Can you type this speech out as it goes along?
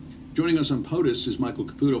Joining us on POTUS is Michael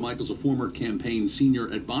Caputo. Michael's a former campaign senior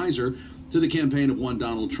advisor to the campaign of one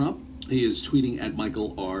Donald Trump. He is tweeting at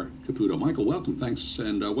Michael R. Caputo. Michael, welcome. Thanks,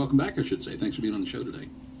 and welcome back, I should say. Thanks for being on the show today.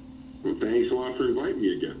 Well, thanks a lot for inviting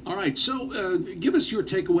me again. All right, so give us your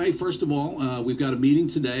takeaway. First of all, we've got a meeting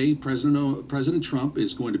today. President Trump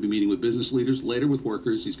is going to be meeting with business leaders, later with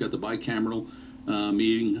workers. He's got the bicameral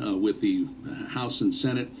meeting with the House and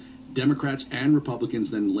Senate, Democrats and Republicans.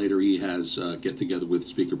 Then later he has get together with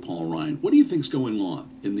Speaker Paul Ryan. What do you think's going on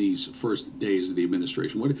in these first days of the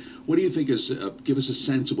administration? What do you think is? Give us a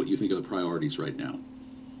sense of what you think are the priorities right now.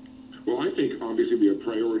 Well, I think obviously the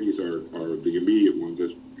priorities are the immediate ones, as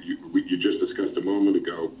you just discussed a moment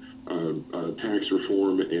ago, tax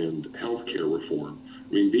reform and health care reform.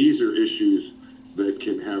 I mean, these are issues that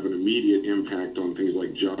can have an immediate impact on things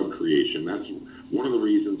like job creation. That's one of the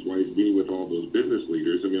reasons why he's meeting with all those business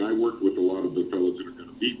leaders. I mean, I worked with a lot of the fellows that are going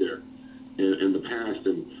to be there in the past,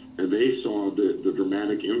 and they saw the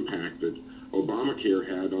dramatic impact that Obamacare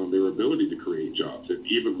had on their ability to create jobs, and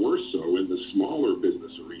even worse so in the smaller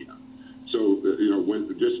business arena. So, when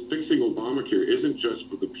just fixing Obamacare isn't just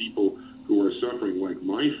for the people who are suffering, like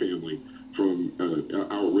my family, from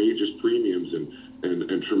outrageous premiums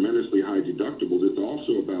and tremendously high deductibles. It's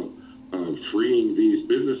also about freeing these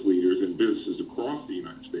business leaders and businesses across the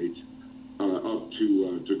United States up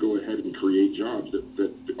to go ahead and create jobs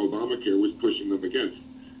that Obamacare was pushing them against.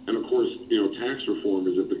 And of course, tax reform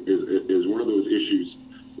is one of those issues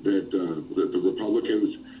that the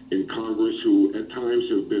Republicans in Congress, who at times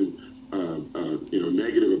have been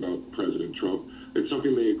negative about President Trump, it's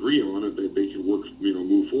something they agree on and they can work,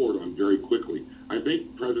 move forward on very quickly. I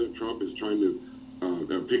think President Trump is trying to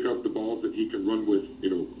pick up the balls that he can run with,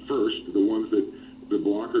 first, the ones that the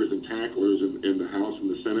blockers and tacklers in the House and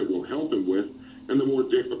the Senate will help him with, and the more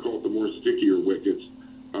difficult, the more stickier wickets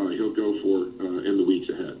he'll go for in the weeks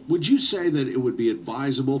ahead. Would you say that it would be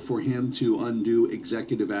advisable for him to undo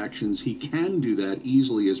executive actions? He can do that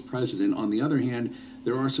easily as president. On the other hand,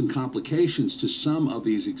 there are some complications to some of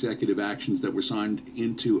these executive actions that were signed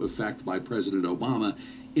into effect by President Obama.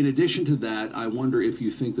 In addition to that, I wonder if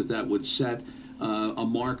you think that would set a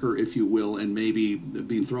marker, if you will, and maybe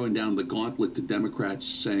being throwing down the gauntlet to Democrats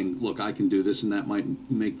saying, look, I can do this, and that might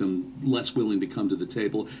make them less willing to come to the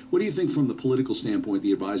table. What do you think from the political standpoint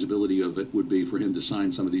the advisability of it would be for him to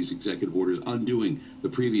sign some of these executive orders, undoing the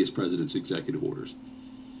previous president's executive orders?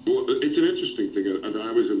 Well, it's an interesting thing that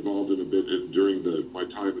I was involved in a bit during my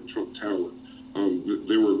time at Trump Tower.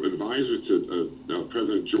 They were advisors to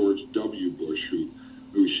President George W. Bush,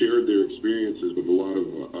 who shared their experiences with a lot of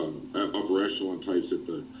upper echelon types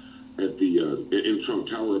in Trump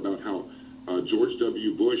Tower about how George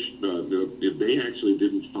W. Bush, they actually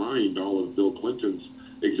didn't find all of Bill Clinton's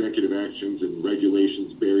executive actions and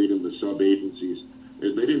regulations buried in the sub-agencies.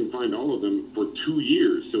 They didn't find all of them for 2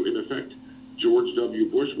 years. So in effect, George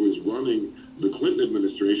W. Bush was running the Clinton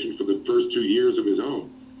administration for the first 2 years of his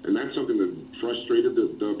own. And that's something that frustrated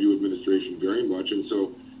the W administration very much. And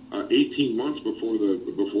so 18 months before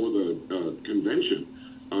the convention,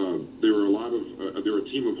 there were a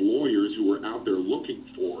team of lawyers who were out there looking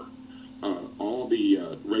for all the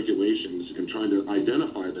regulations and trying to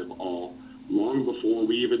identify them all long before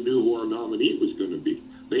we even knew who our nominee was going to be.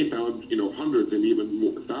 They found hundreds and even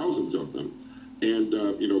more, thousands of them, and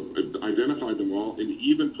identified them all, and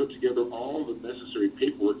even put together all the necessary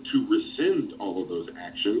paperwork to rescind all of those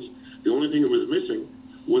actions. The only thing that was missing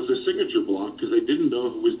was the signature block, because they didn't know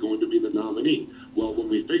who was going to be the nominee. Well,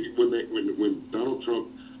 when Donald Trump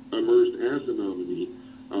emerged as the nominee,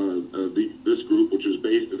 this group, which was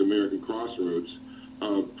based at American Crossroads,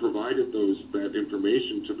 provided that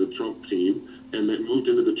information to the Trump team, and then moved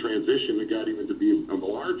into the transition and got him to be a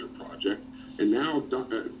larger project. And now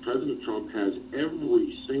President Trump has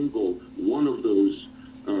every single one of those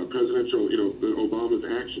presidential, Obama's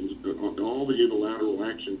actions, all the unilateral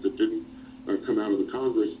actions that didn't come out of the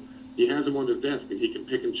Congress. He has them on his desk, and he can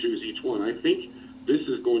pick and choose each one. I think this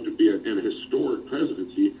is going to be an historic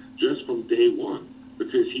presidency just from day one,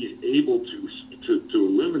 because he's able to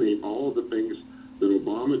eliminate all of the things that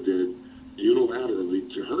Obama did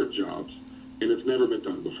unilaterally to hurt jobs, and it's never been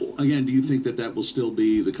done before. Again, do you think that will still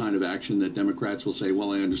be the kind of action that Democrats will say,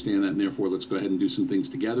 well, I understand that, and therefore let's go ahead and do some things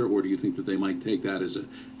together? Or do you think that they might take that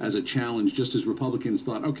as a challenge, just as Republicans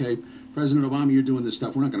thought, okay, President Obama, you're doing this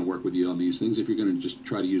stuff, we're not going to work with you on these things if you're going to just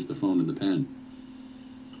try to use the phone and the pen?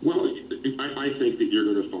 Well, I think that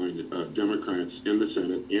you're going to find Democrats in the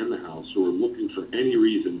Senate and the House who are looking for any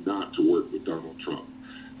reason not to work with Donald Trump.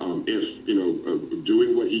 If,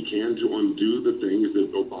 doing what he can to undo the things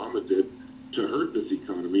that Obama did to hurt this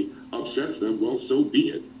economy upsets them, well, so be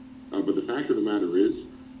it. But the fact of the matter is,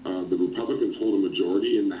 Republicans hold a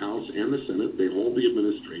majority in the House and the Senate. They hold the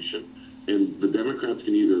administration, and the Democrats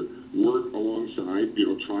can either work alongside,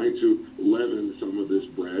 try to leaven some of this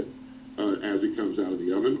bread as it comes out of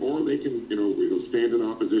the oven, or they can, stand in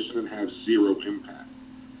opposition and have zero impact.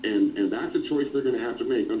 And that's a choice they're going to have to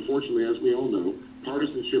make. Unfortunately, as we all know,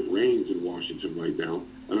 partisanship reigns in Washington right now,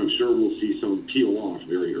 and I'm sure we'll see some peel off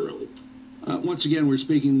very early. Once again, we're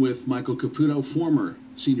speaking with Michael Caputo, former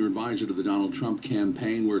senior advisor to the Donald Trump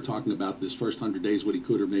campaign. We're talking about this first 100 days, what he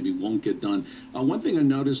could or maybe won't get done. One thing I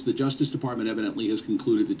noticed, the Justice Department evidently has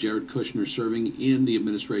concluded that Jared Kushner serving in the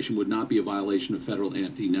administration would not be a violation of federal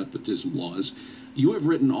anti-nepotism laws. You have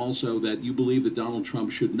written also that you believe that Donald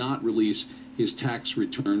Trump should not release his tax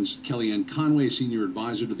returns. Kellyanne Conway, senior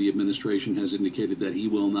advisor to the administration, has indicated that he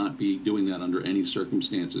will not be doing that under any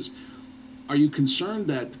circumstances. Are you concerned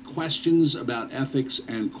that questions about ethics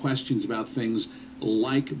and questions about things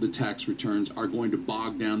like the tax returns are going to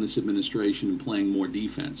bog down this administration in playing more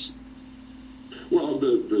defense? Well,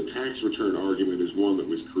 the tax return argument is one that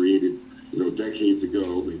was created, decades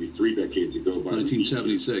ago, maybe 3 decades ago, by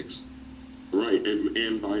 1976. Right,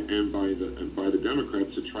 and by the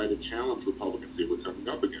Democrats to try to challenge Republicans they were coming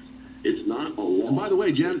up against. It's not a law. And by the way,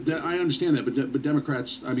 I understand that, but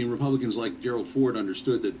Democrats, Republicans like Gerald Ford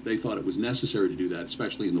understood that they thought it was necessary to do that,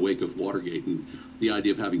 especially in the wake of Watergate and the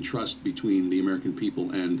idea of having trust between the American people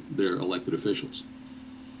and their elected officials.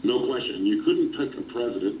 No question. You couldn't pick a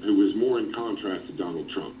president who was more in contrast to Donald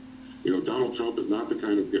Trump. Donald Trump is not the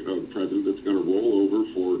kind of president that's going to roll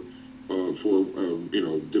over for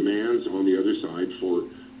demands on the other side for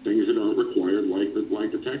things that aren't required, like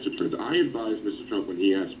the tax returns. I advised Mr. Trump when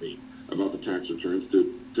he asked me about the tax returns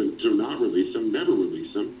to not release them, never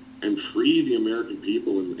release them, and free the American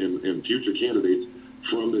people and future candidates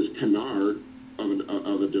from this canard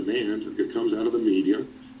of a demand that comes out of the media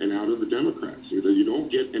and out of the Democrats. You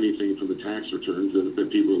don't get anything from the tax returns that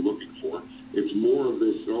people are looking for. It's more of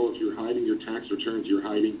this, if you're hiding your tax returns, you're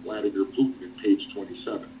hiding Vladimir Putin at page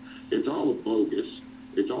 27. It's all bogus.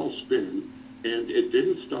 It's all spin. And it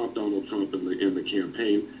didn't stop Donald Trump in the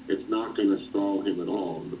campaign. It's not going to stall him at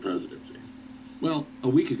all in the presidency. Well, a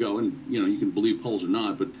week ago, and you can believe polls or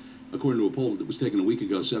not, but according to a poll that was taken a week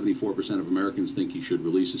ago, 74% of Americans think he should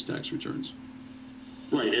release his tax returns.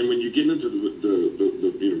 Right, and when you get into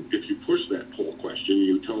if you push that poll question,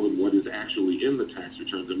 you tell them what is actually in the tax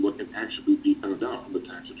returns and what can actually be found out from the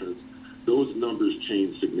tax returns, those numbers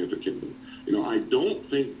change significantly. I don't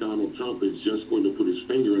think Donald Trump is just going to put his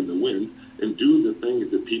finger in the wind and do the things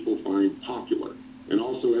that people find popular. And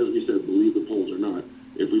also, as we said, believe the polls or not.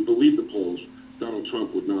 If we believe the polls, Donald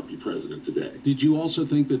Trump would not be president today. Did you also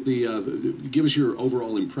think that give us your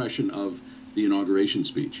overall impression of the inauguration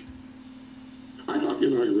speech? I thought the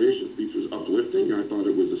inauguration speech was uplifting. I thought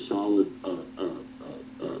it was a solid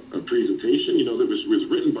presentation. That was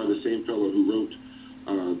written by the same fellow who wrote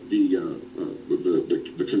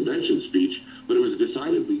the convention speech, but it was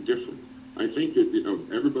decidedly different. I think that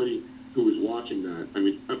everybody who was watching that,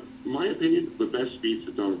 in my opinion, the best speech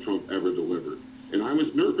that Donald Trump ever delivered. And I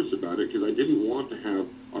was nervous about it because I didn't want to have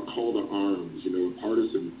a call to arms, a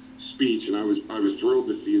partisan speech. And I was thrilled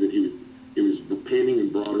to see that he was painting in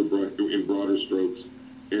broader strokes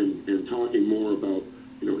and talking more about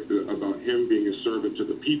him being a servant to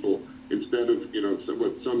the people instead of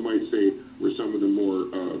what some might say were some of the more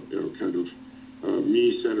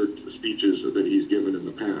me-centered speeches that he's given in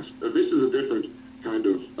the past. This is a different kind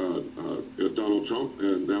of Donald Trump,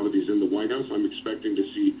 and now that he's in the White House, I'm expecting to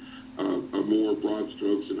see more broad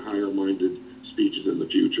strokes and higher-minded speeches in the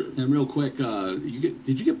future. And real quick,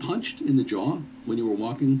 did you get punched in the jaw when you were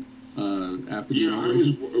walking after the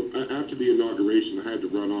inauguration? After the inauguration, I had to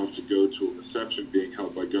run off to go to a reception being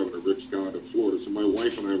held by Governor Rick Scott of Florida. So my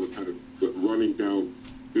wife and I were kind of running down,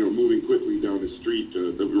 moving quickly down the street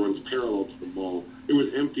that runs parallel to the mall. It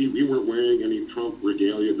was empty. We weren't wearing any Trump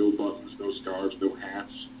regalia, no buttons, no scarves, no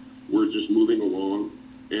hats. We're just moving along.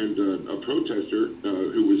 And a protester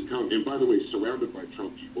who was and by the way, surrounded by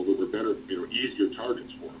Trump people that were better, easier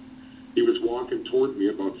targets for him. He was walking toward me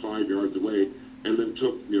about 5 yards away, and then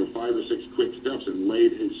took 5 or 6 quick steps and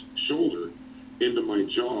laid his shoulder into my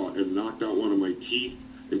jaw and knocked out one of my teeth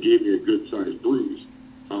and gave me a good-sized bruise.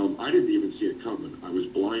 I didn't even see it coming. I was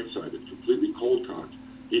blindsided, completely cold-cocked.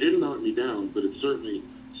 He didn't knock me down, but it certainly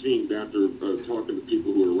seemed after talking to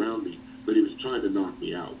people who were around me that he was trying to knock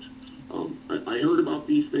me out. I heard about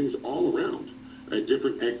these things all around at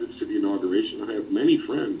different exits to the inauguration. I have many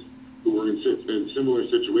friends who were in similar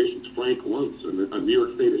situations. Frank Luntz, a New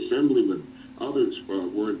York State assemblyman, others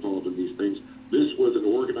were involved in these things. This was an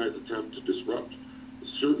organized attempt to disrupt. It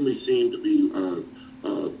certainly seemed to be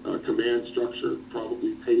a command structure,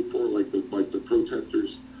 probably paid for like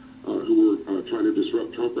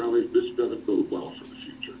Trump rallies, this doesn't bode well for the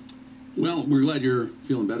future. Well, we're glad you're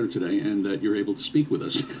feeling better today and that you're able to speak with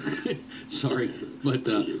us. Sorry. But,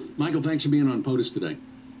 Michael, thanks for being on POTUS today.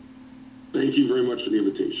 Thank you very much for the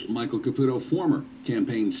invitation. Michael Caputo, former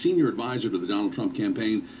campaign senior advisor to the Donald Trump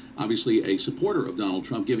campaign, obviously a supporter of Donald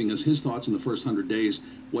Trump, giving us his thoughts in the first 100 days,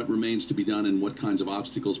 what remains to be done, and what kinds of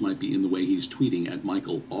obstacles might be in the way he's tweeting at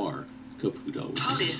Michael R. Caputo.